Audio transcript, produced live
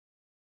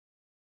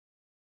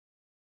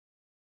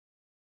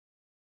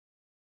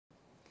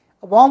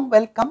A warm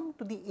welcome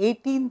to the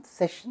 18th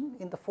session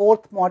in the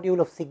 4th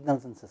module of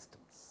Signals and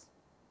Systems.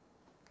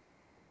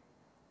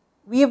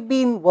 We have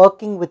been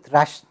working with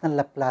rational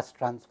Laplace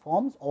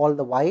transforms all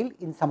the while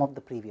in some of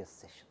the previous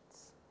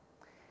sessions,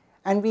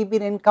 and we have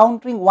been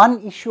encountering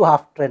one issue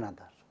after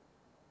another.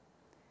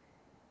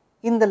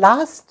 In the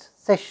last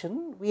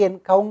session, we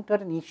encountered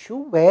an issue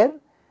where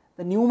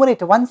the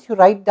numerator, once you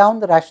write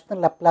down the rational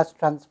Laplace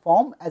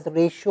transform as a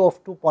ratio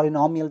of two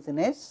polynomials in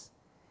S,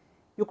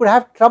 you could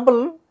have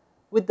trouble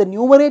with the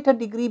numerator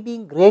degree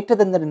being greater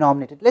than the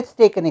denominator. Let us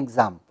take an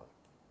example.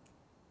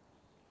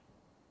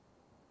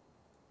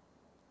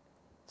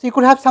 So, you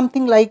could have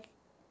something like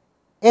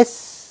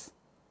S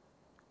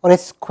or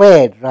S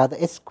squared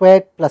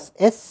plus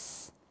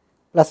S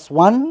plus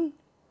 1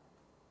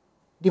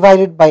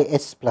 divided by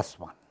S plus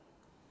 1.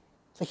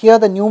 So, here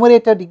the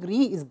numerator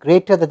degree is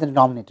greater than the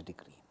denominator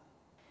degree,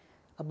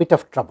 a bit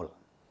of trouble.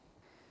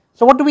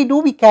 So, what do?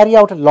 We carry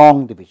out a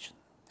long division,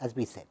 as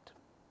we said.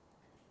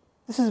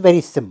 This is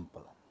very simple.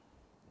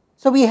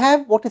 So, we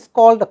have what is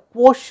called a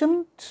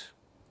quotient,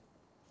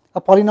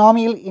 a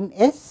polynomial in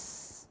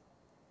S,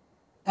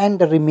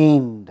 and a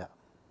remainder.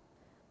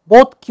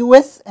 Both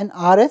Qs and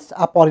Rs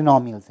are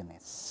polynomials in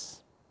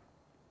S.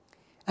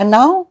 And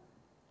now,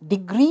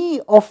 degree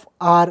of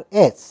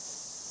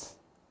Rs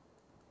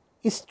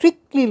is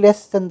strictly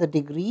less than the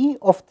degree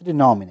of the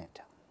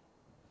denominator.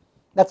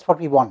 That is what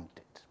we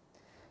wanted.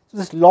 So,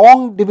 this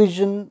long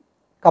division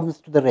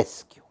comes to the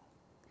rescue.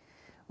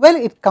 Well,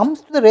 it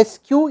comes to the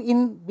rescue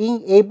in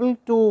being able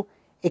to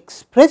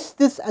express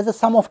this as a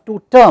sum of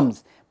two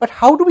terms, but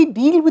how do we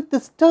deal with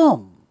this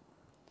term?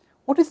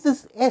 What is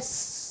this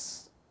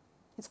S?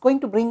 It is going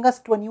to bring us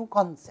to a new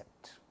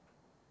concept.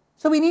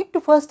 So, we need to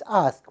first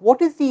ask,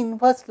 what is the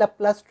inverse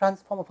Laplace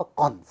transform of a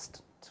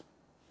constant?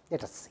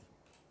 Let us see.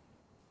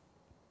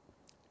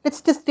 Let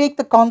us just take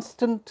the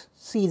constant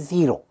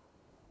C0.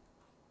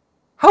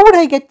 How would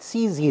I get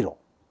C0?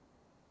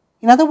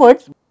 In other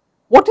words,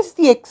 what is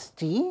the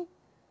xt?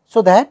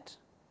 So that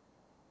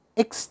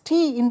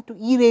xt into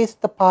e raised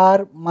to the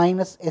power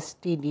minus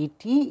st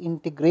dt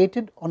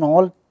integrated on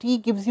all t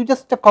gives you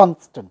just a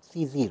constant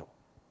C0.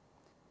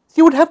 So,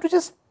 you would have to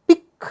just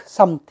pick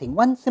something.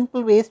 One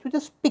simple way is to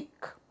just pick,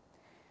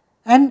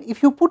 and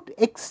if you put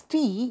xt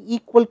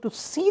equal to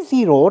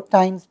C0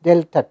 times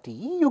delta t,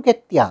 you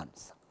get the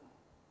answer.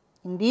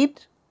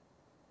 Indeed,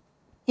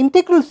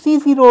 integral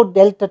C0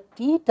 delta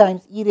t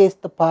times e raised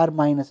to the power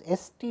minus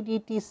st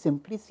dt is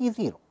simply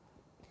C0.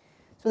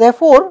 So,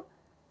 therefore,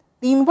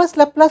 the inverse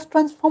Laplace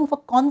transform of a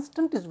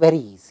constant is very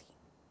easy,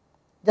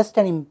 just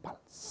an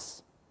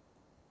impulse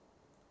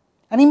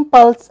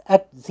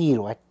at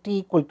 0, at t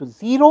equal to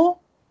 0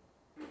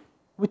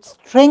 with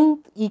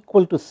strength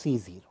equal to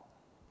C0.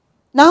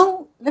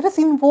 Now, let us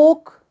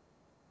invoke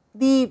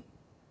the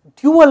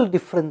dual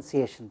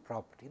differentiation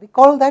property.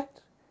 Recall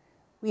that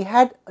we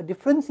had a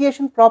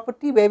differentiation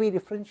property where we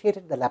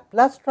differentiated the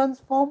Laplace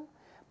transform,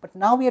 but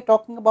now we are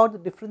talking about the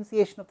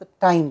differentiation of the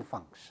time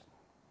function,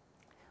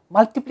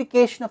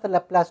 multiplication of the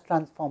Laplace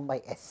transform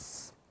by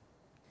S.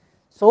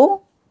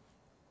 So,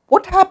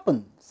 what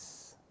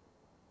happens?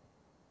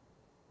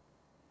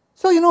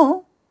 So,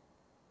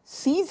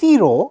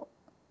 C0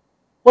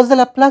 was the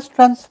Laplace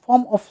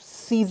transform of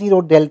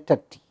C0 delta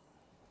t.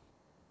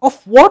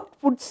 Of what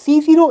would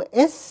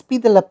C0s be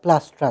the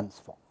Laplace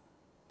transform?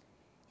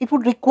 It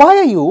would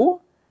require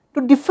you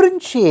to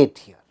differentiate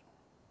here.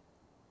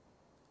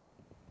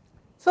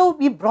 So,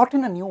 we brought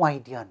in a new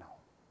idea now.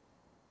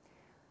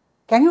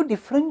 Can you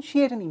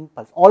differentiate an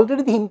impulse?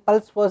 Already the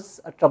impulse was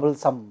a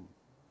troublesome,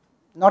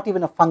 not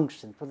even a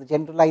function, it was a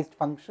generalized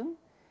function.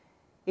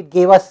 It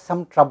gave us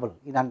some trouble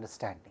in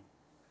understanding.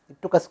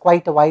 It took us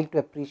quite a while to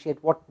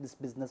appreciate what this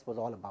business was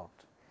all about.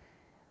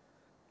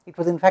 It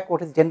was in fact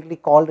what is generally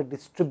called a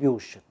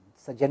distribution, it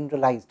is a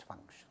generalized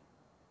function.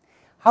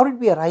 How did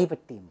we arrive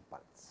at the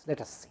impulse?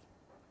 Let us see.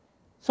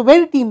 So, where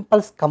did the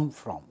impulse come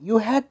from? You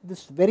had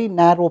this very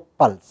narrow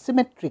pulse,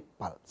 symmetric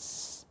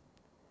pulse,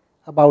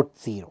 about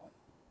 0.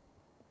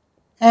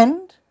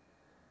 And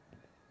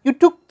you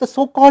took the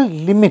so called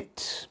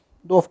limit,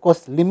 though of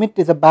course limit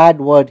is a bad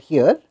word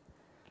here,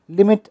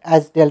 limit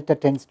as delta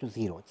tends to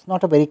 0, it is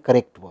not a very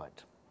correct word,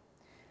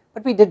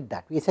 but we did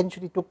that. We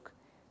essentially took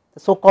the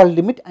so called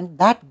limit and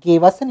that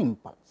gave us an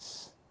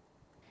impulse.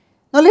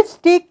 Now, let us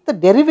take the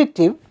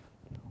derivative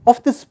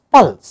of this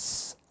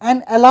pulse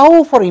and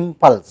allow for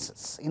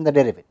impulses in the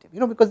derivative,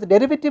 because the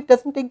derivative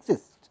does not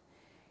exist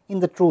in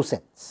the true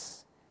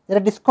sense, there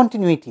are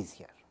discontinuities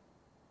here.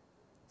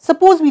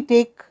 Suppose we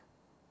take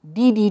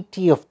d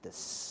dt of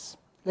this,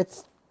 let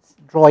us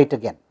draw it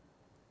again.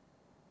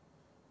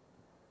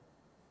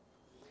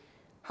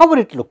 How would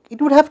it look?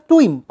 It would have two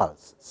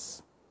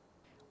impulses,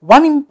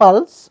 one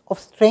impulse of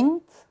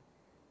strength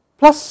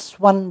plus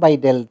 1 by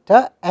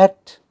delta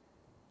at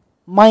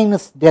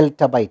minus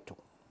delta by 2.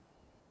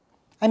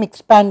 I am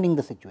expanding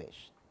the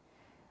situation,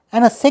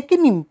 and a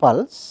second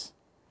impulse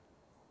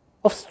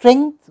of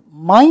strength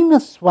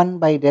minus 1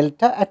 by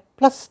delta at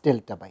plus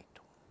delta by 2.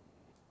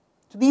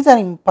 So, these are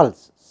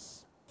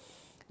impulses.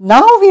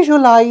 Now,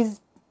 visualize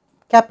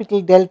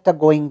capital delta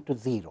going to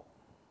 0,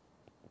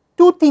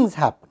 two things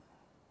happen.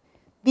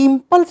 The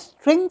impulse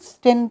strengths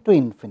tend to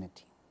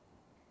infinity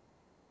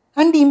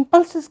and the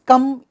impulses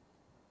come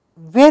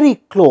very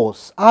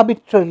close,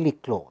 arbitrarily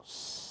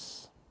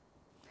close.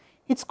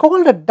 It is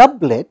called a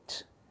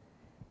doublet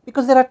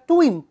because there are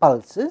two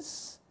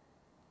impulses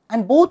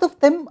and both of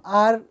them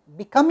are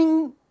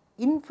becoming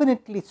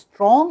infinitely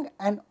strong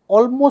and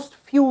almost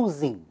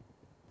fusing.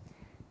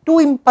 Two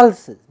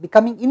impulses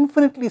becoming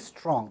infinitely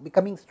strong,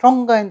 becoming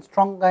stronger and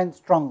stronger and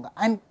stronger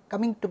and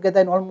coming together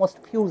and almost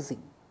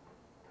fusing.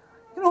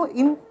 You know,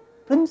 in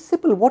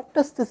principle, what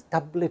does this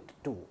doublet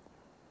do?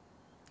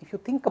 If you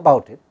think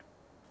about it,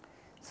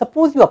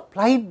 suppose you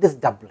applied this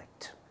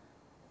doublet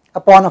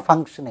upon a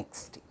function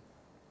xt.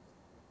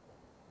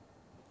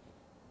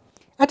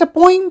 At a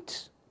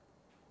point,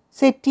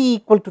 say t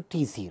equal to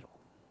t0,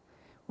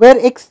 where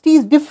xt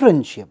is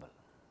differentiable.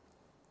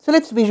 So,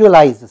 let us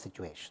visualize the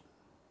situation.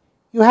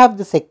 You have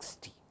this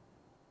xt,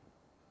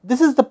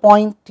 this is the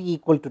point t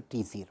equal to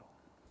t0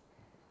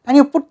 and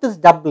you put this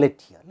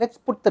doublet here. Let us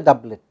put the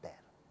doublet there.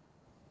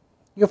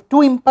 You have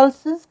two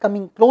impulses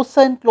coming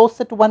closer and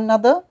closer to one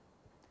another.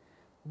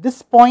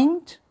 This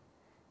point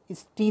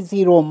is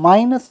t0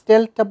 minus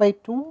delta by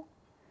 2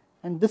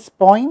 and this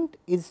point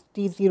is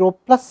t0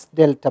 plus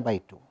delta by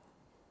 2.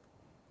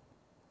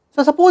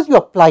 So, suppose you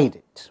applied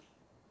it.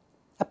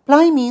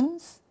 Apply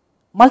means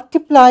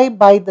multiply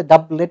by the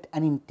doublet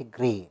and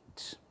integrate.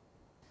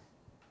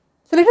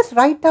 So, let us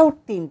write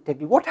out the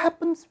integral. What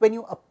happens when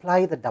you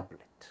apply the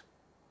doublet?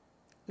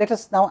 Let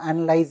us now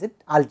analyze it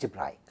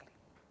algebraically.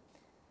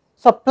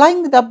 So,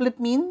 applying the doublet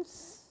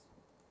means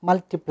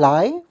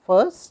multiply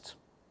first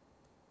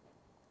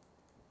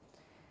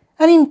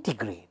and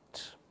integrate.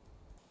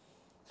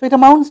 So, it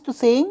amounts to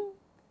saying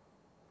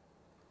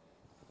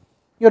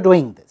you are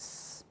doing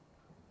this.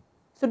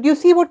 So, do you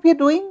see what we are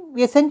doing?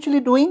 We are essentially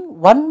doing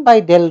 1 by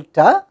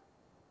delta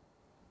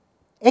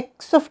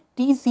x of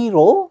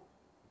t0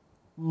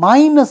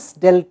 minus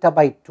delta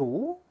by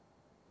 2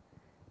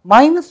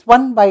 minus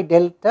 1 by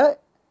delta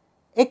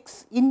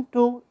x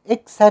into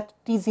x at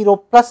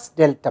t0 plus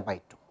delta by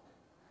 2.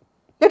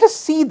 Let us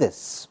see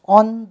this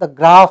on the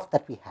graph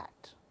that we had.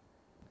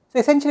 So,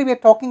 essentially we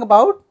are talking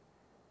about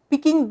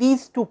picking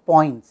these 2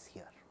 points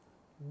here,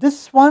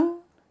 this one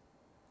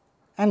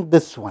and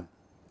this one,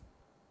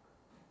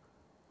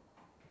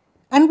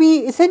 and we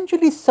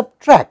essentially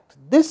subtract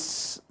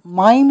this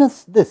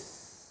minus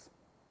this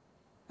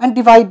and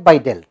divide by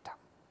delta.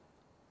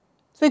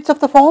 So, it is of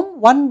the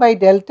form 1 by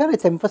delta, let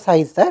us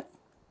emphasize that.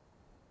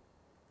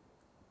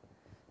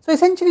 So,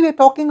 essentially we are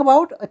talking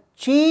about a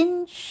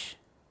change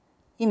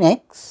in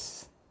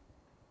x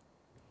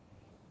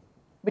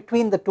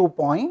between the 2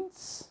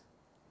 points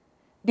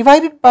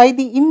divided by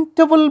the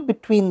interval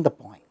between the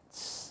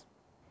points.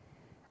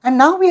 And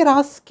now we are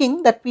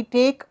asking that we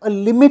take a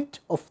limit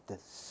of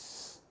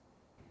this.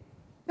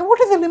 Now, what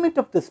is the limit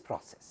of this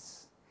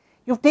process?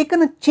 You have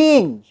taken a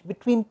change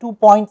between 2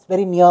 points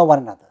very near one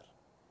another.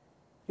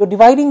 You are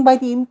dividing by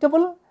the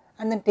interval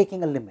and then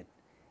taking a limit.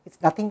 It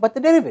is nothing but the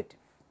derivative.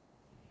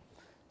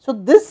 So,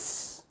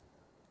 this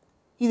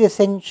is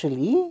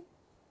essentially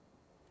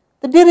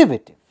the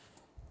derivative.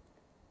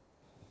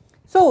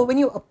 So, when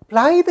you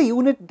apply the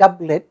unit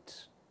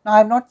doublet, now I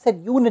have not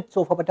said unit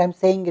so far, but I am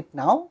saying it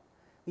now,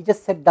 we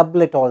just said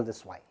doublet all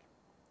this while.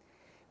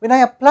 When I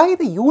apply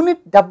the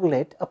unit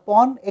doublet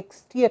upon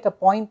xt at a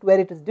point where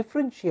it is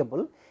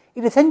differentiable,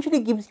 it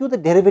essentially gives you the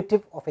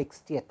derivative of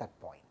xt at that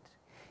point.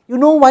 You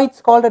know why it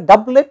is called a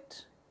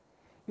doublet,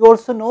 you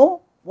also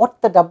know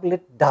what the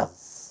doublet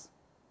does.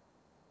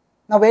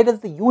 Now, where does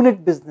the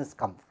unit business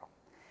come from?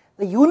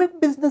 The unit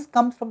business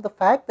comes from the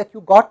fact that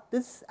you got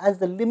this as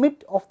the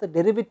limit of the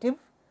derivative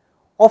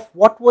of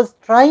what was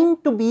trying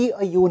to be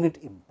a unit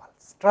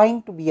impulse,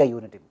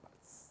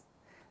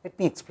 Let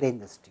me explain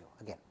this to you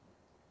again.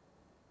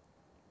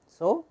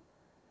 So,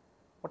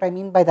 what I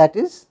mean by that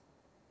is,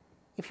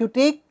 if you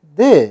take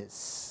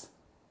this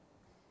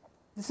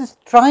is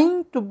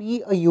trying to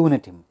be a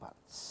unit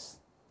impulse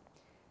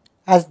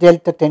as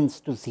delta tends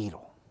to 0.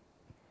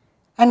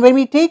 And when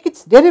we take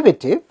its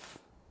derivative,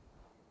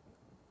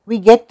 we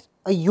get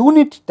a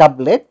unit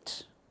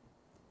doublet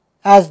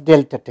as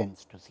delta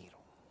tends to 0.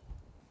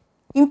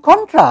 In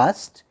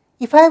contrast,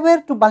 if I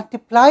were to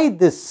multiply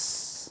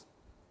this,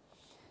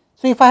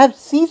 so if I have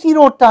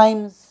C0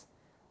 times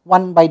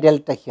 1 by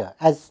delta here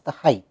as the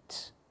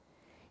height,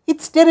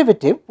 its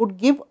derivative would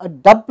give a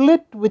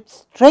doublet with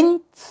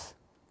strength.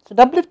 So,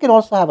 doublet can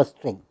also have a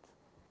strength,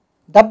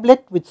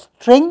 doublet with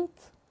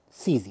strength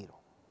C0.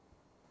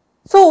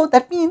 So,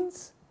 that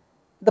means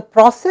the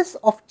process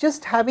of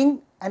just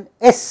having an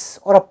S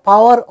or a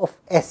power of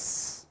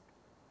S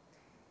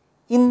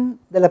in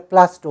the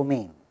Laplace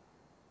domain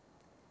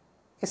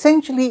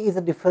essentially is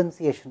a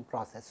differentiation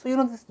process.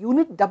 So, this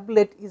unit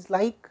doublet is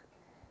like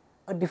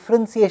a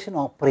differentiation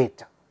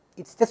operator,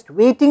 it is just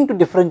waiting to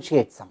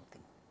differentiate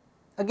something.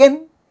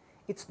 Again,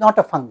 it is not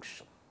a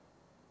function,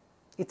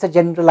 it is a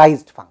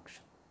generalized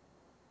function.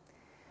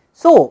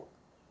 So,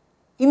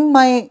 in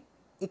my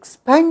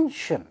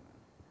expansion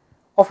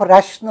of a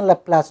rational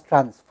Laplace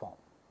transform.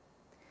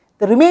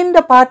 The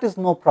remainder part is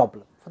no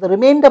problem. For the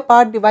remainder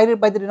part divided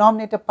by the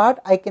denominator part,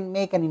 I can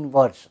make an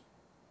inversion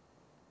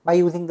by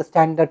using the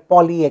standard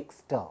poly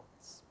x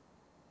terms.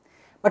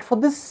 But for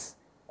this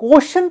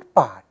quotient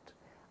part,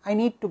 I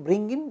need to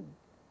bring in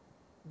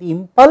the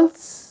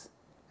impulse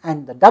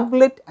and the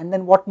doublet and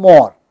then what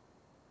more.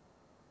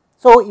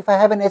 So, if I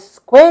have an s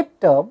squared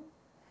term,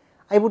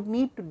 I would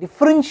need to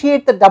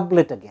differentiate the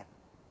doublet again.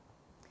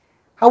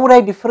 How would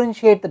I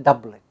differentiate the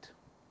doublet?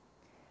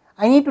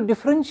 I need to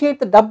differentiate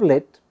the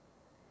doublet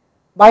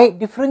by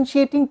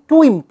differentiating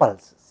two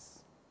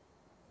impulses.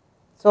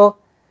 So,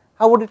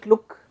 how would it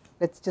look?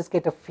 Let us just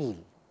get a feel.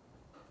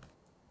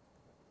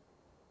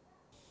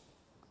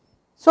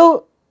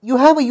 So, you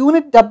have a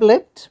unit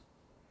doublet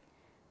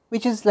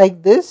which is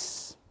like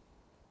this.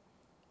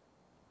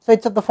 So, it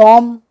is of the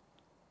form.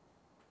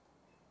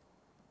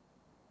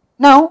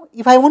 Now,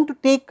 if I want to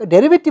take a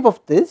derivative of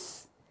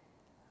this,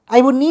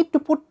 I would need to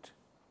put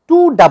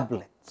two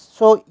doublets.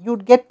 So, you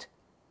would get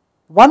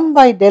 1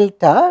 by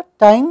delta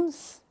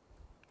times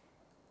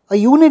a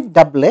unit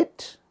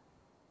doublet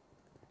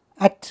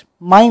at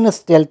minus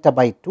delta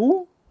by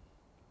 2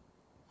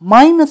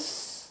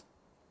 minus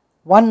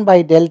 1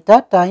 by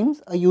delta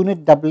times a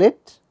unit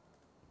doublet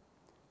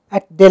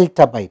at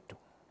delta by 2,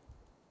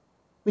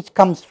 which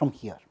comes from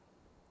here.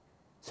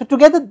 So,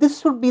 together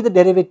this would be the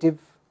derivative.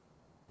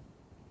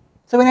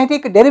 So, when I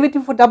take a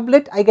derivative for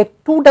doublet, I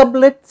get two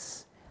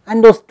doublets,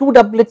 and those two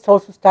doublets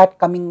also start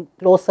coming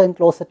closer and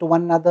closer to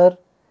one another,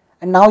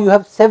 and now you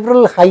have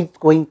several heights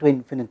going to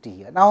infinity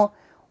here. Now,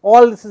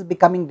 all this is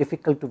becoming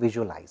difficult to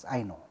visualize,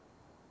 I know.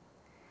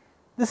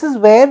 This is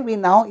where we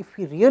now, if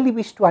we really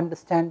wish to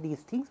understand these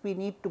things, we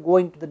need to go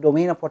into the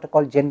domain of what are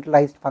called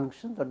generalized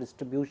functions or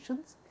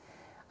distributions.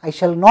 I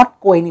shall not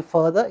go any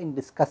further in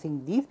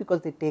discussing these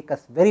because they take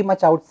us very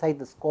much outside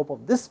the scope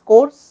of this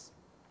course,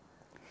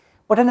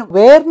 but an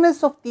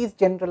awareness of these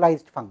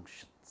generalized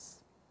functions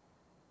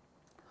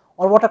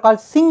or what are called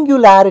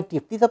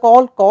singularity, these are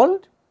all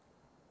called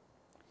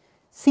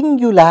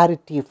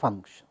singularity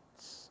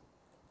functions,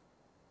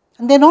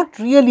 and they are not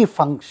really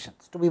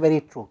functions, to be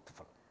very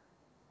truthful.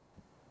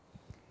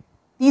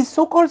 These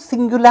so called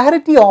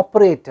singularity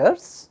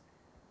operators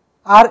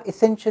are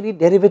essentially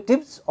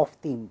derivatives of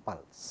the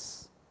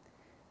impulse.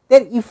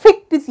 Their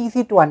effect is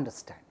easy to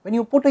understand. When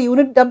you put a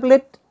unit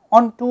doublet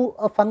onto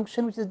a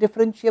function which is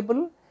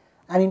differentiable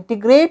and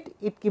integrate,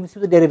 it gives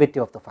you the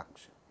derivative of the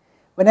function.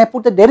 When I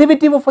put the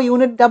derivative of a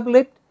unit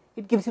doublet,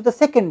 it gives you the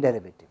second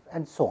derivative,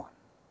 and so on.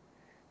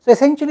 So,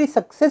 essentially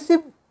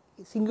successive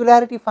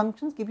singularity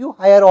functions give you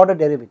higher order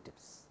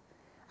derivatives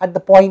at the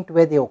point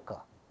where they occur.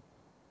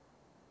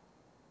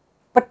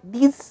 But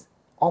these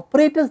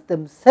operators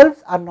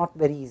themselves are not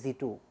very easy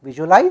to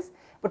visualize,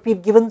 but we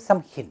have given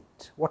some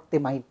hint what they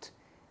might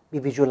be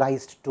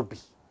visualized to be.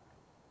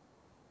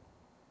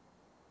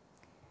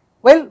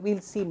 Well, we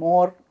will see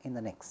more in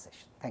the next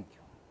session.